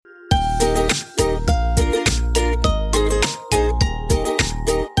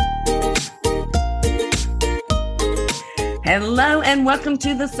Hello and welcome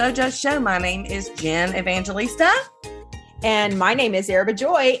to the Sojo Show. My name is Jen Evangelista. And my name is Erica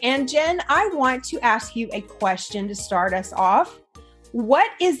Joy. And Jen, I want to ask you a question to start us off.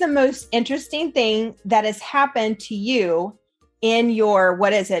 What is the most interesting thing that has happened to you in your,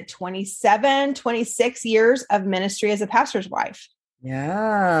 27, 26 years of ministry as a pastor's wife?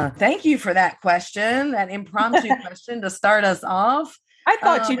 Yeah, thank you for that question, that impromptu question to start us off. I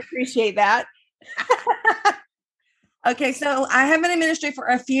thought you'd appreciate that. Okay, so I have been in ministry for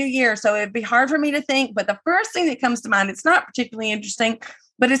a few years, so it'd be hard for me to think, but the first thing that comes to mind, it's not particularly interesting,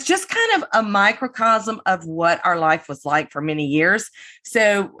 but it's just kind of a microcosm of what our life was like for many years.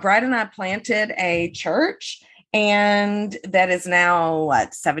 So Brad and I planted a church, and that is now,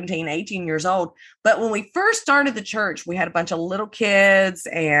 17, 18 years old. But when we first started the church, we had a bunch of little kids,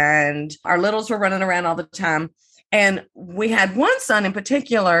 and our littles were running around all the time. And we had one son in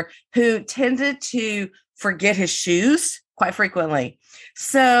particular who tended to forget his shoes quite frequently.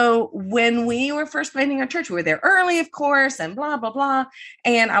 So when we were first planting our church, we were there early, of course, and blah, blah, blah.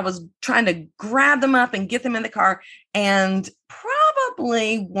 And I was trying to grab them up and get them in the car. And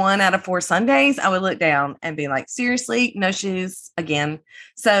probably 1 out of 4 Sundays, I would look down and be like, seriously, no shoes again.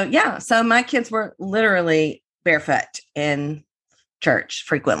 So yeah, so my kids were literally barefoot in church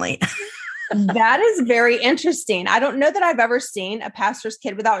frequently. That is very interesting. I don't know that I've ever seen a pastor's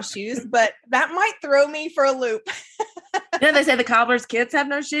kid without shoes, but that might throw me for a loop. They say the cobbler's kids have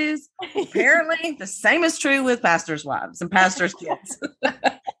no shoes. Apparently, the same is true with pastors' wives and pastors' kids.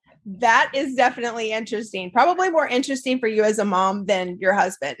 That is definitely interesting. Probably more interesting for you as a mom than your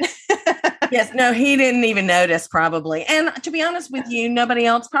husband. Yes, no, he didn't even notice probably. And to be honest with you, nobody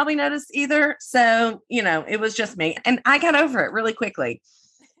else probably noticed either. So, it was just me. And I got over it really quickly.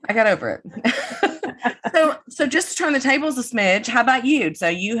 I got over it. So just to turn the tables a smidge, how about you? So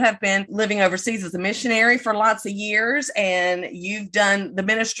you have been living overseas as a missionary for lots of years, and you've done the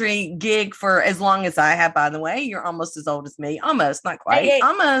ministry gig for as long as I have, by the way. You're almost as old as me. Almost, not quite. Hey.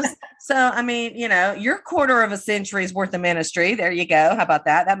 Almost. So, I mean, you're a quarter of a century's worth of ministry. There you go. How about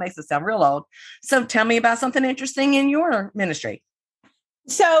that? That makes it sound real old. So tell me about something interesting in your ministry.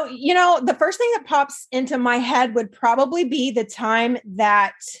 So, the first thing that pops into my head would probably be the time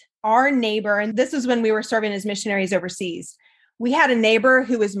that our neighbor, and this was when we were serving as missionaries overseas, we had a neighbor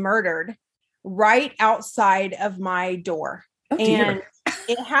who was murdered right outside of my door. Oh, dear. And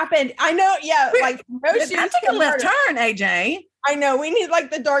it happened. I know. Yeah. Like no shoes. I took a left turn, AJ. I know. We need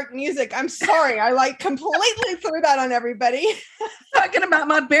the dark music. I'm sorry. I completely threw that on everybody. Talking about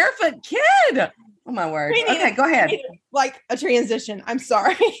my barefoot kid. Oh, my word. Okay, go ahead. A transition. I'm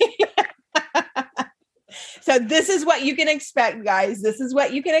sorry. So this is what you can expect, guys. This is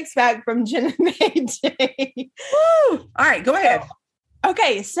what you can expect from Jen and AJ. Woo! All right, go ahead.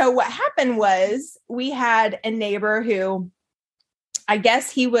 Okay, so what happened was we had a neighbor who, I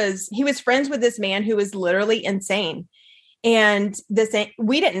guess he was friends with this man who was literally insane. And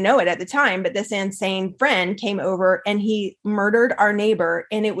we didn't know it at the time, but this insane friend came over and he murdered our neighbor.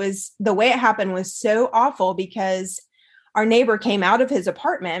 And the way it happened was so awful because our neighbor came out of his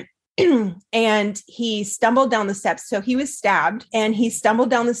apartment and he stumbled down the steps. So he was stabbed and he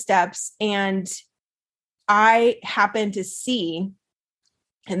stumbled down the steps, and I happened to see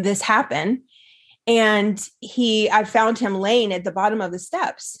this happen. And I found him laying at the bottom of the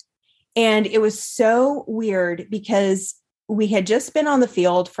steps. And it was so weird because we had just been on the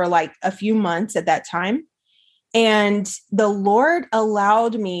field for a few months at that time. And the Lord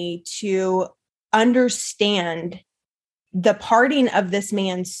allowed me to understand the parting of this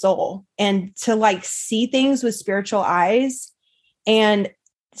man's soul and to see things with spiritual eyes. And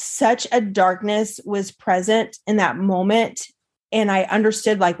such a darkness was present in that moment. And I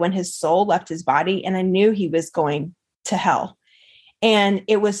understood when his soul left his body, and I knew he was going to hell. And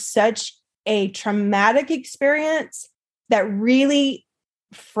it was such a traumatic experience that really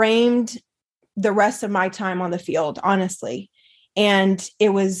framed the rest of my time on the field, honestly. And it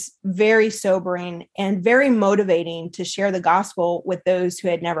was very sobering and very motivating to share the gospel with those who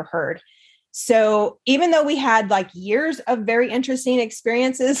had never heard. So even though we had years of very interesting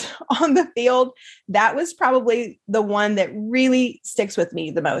experiences on the field, that was probably the one that really sticks with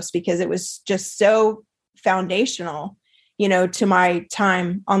me the most because it was just so foundational, to my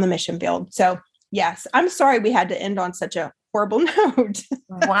time on the mission field. So yes, I'm sorry we had to end on such a horrible note.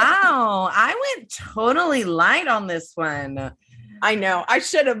 Wow. I went totally light on this one. I know I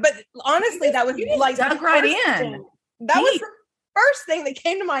should have, but honestly, that was dug right in. That was the first thing that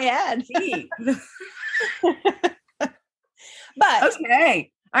came to my head. But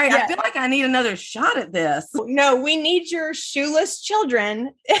okay. All right. I feel like I need another shot at this. No, we need your shoeless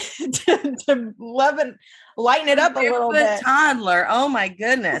children to love and lighten it up a little bit. Toddler. Oh my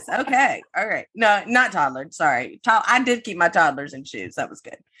goodness. Okay. All right. No, not toddler. Sorry. I did keep my toddlers in shoes. That was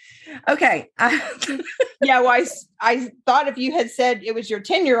good. Okay. Yeah. Well, I thought if you had said it was your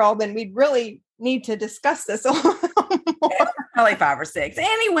 10-year-old, then we'd really need to discuss this a little more. Probably 5 or 6.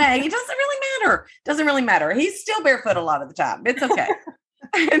 Anyway, it doesn't really matter. He's still barefoot a lot of the time. It's okay.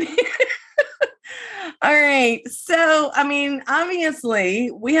 All right. So, I mean, obviously,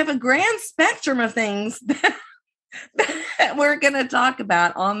 we have a grand spectrum of things that we're going to talk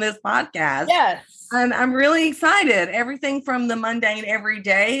about on this podcast. Yes. And I'm really excited. Everything from the mundane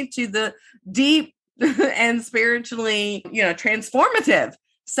everyday to the deep and spiritually, transformative.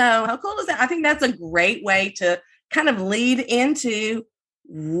 So how cool is that? I think that's a great way to kind of lead into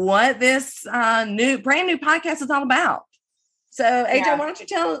what this brand new podcast is all about. So AJ, why don't you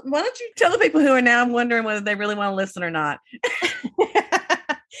tell the people who are now wondering whether they really want to listen or not?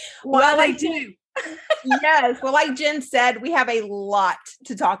 Well, they do. Yes. Well, like Jen said, we have a lot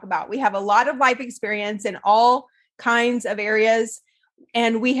to talk about. We have a lot of life experience in all kinds of areas.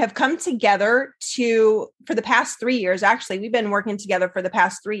 And we have come together for the past 3 years, actually, we've been working together for the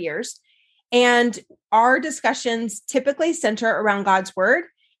past 3 years. And our discussions typically center around God's word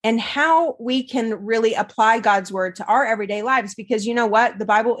and how we can really apply God's word to our everyday lives. Because you know what? The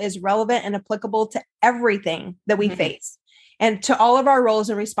Bible is relevant and applicable to everything that we face and to all of our roles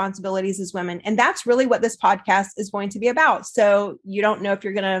and responsibilities as women. And that's really what this podcast is going to be about. So you don't know what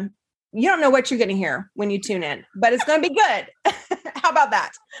you're going to hear when you tune in, but it's going to be good. How about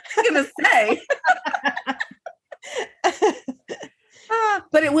that? I'm going to say.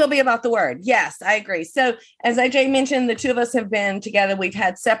 But it will be about the word. Yes, I agree. So as AJ mentioned, the two of us have been together. We've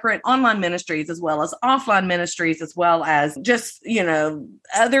had separate online ministries as well as offline ministries, as well as just,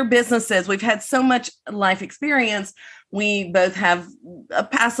 other businesses. We've had so much life experience. We both have a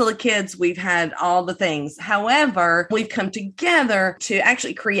past of kids. We've had all the things. However, we've come together to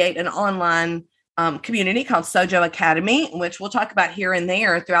actually create an online community called Sojo Academy, which we'll talk about here and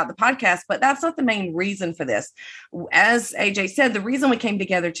there throughout the podcast, but that's not the main reason for this. As AJ said, the reason we came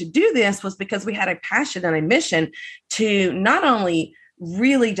together to do this was because we had a passion and a mission to not only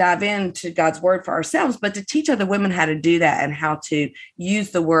really dive into God's word for ourselves, but to teach other women how to do that and how to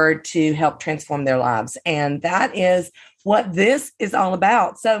use the word to help transform their lives. And that is what this is all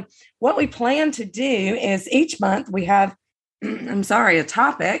about. So what we plan to do is each month we have, a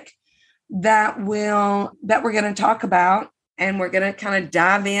topic that we're going to talk about, and we're going to kind of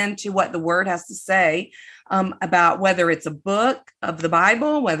dive into what the word has to say about whether it's a book of the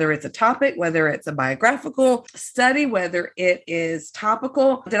Bible, whether it's a topic, whether it's a biographical study, whether it is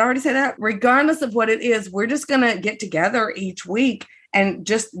topical. Did I already say that? Regardless of what it is, we're just going to get together each week and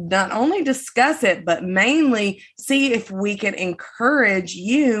just not only discuss it, but mainly see if we can encourage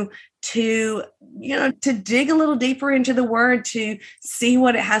you to dig a little deeper into the word, to see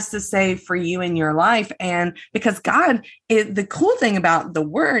what it has to say for you in your life. And because the cool thing about the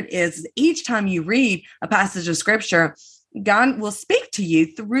word is each time you read a passage of scripture, God will speak to you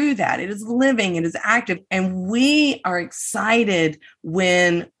through that. It is living, it is active. And we are excited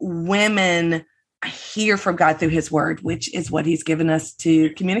when women hear from God through his word, which is what he's given us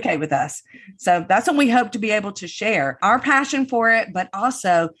to communicate with us. So that's what we hope to be able to share, our passion for it, but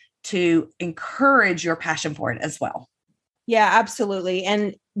also to encourage your passion for it as well. Yeah, absolutely.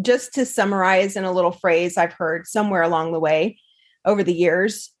 And just to summarize in a little phrase I've heard somewhere along the way over the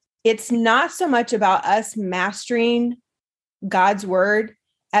years, it's not so much about us mastering God's word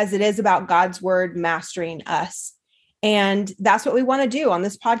as it is about God's word mastering us. And that's what we want to do on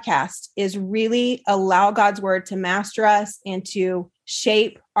this podcast, is really allow God's word to master us and to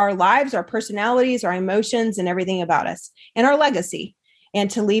shape our lives, our personalities, our emotions, and everything about us and our legacy, and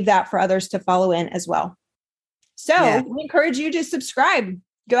to leave that for others to follow in as well. So we encourage you to subscribe.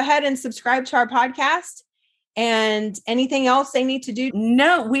 Go ahead and subscribe to our podcast. And anything else they need to do?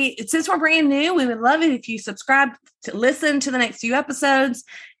 No, since we're brand new, we would love it if you subscribe to listen to the next few episodes,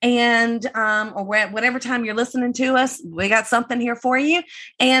 and or whatever time you're listening to us, we got something here for you,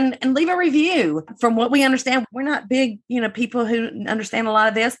 and leave a review. From what we understand, we're not big, people who understand a lot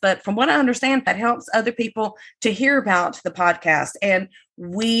of this, but from what I understand, that helps other people to hear about the podcast, and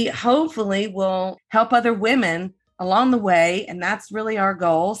we hopefully will help other women along the way, and that's really our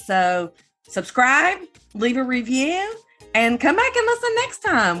goal. So subscribe, leave a review, and come back and listen next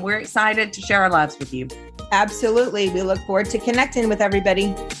time. We're excited to share our lives with you. Absolutely. We look forward to connecting with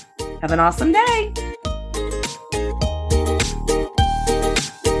everybody. Have an awesome day.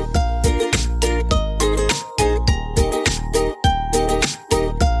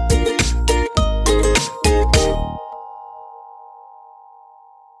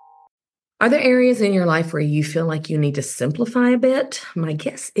 Are there areas in your life where you feel like you need to simplify a bit? My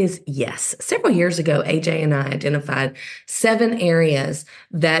guess is yes. Several years ago, AJ and I identified 7 areas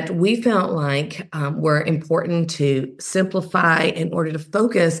that we felt like were important to simplify in order to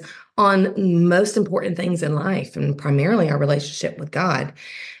focus on most important things in life, and primarily our relationship with God.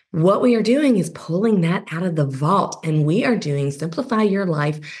 What we are doing is pulling that out of the vault, and we are doing Simplify Your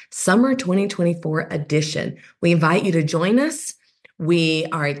Life Summer 2024 edition. We invite you to join us. We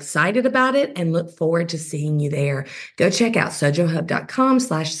are excited about it and look forward to seeing you there. Go check out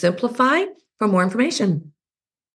sojohub.com/simplify for more information.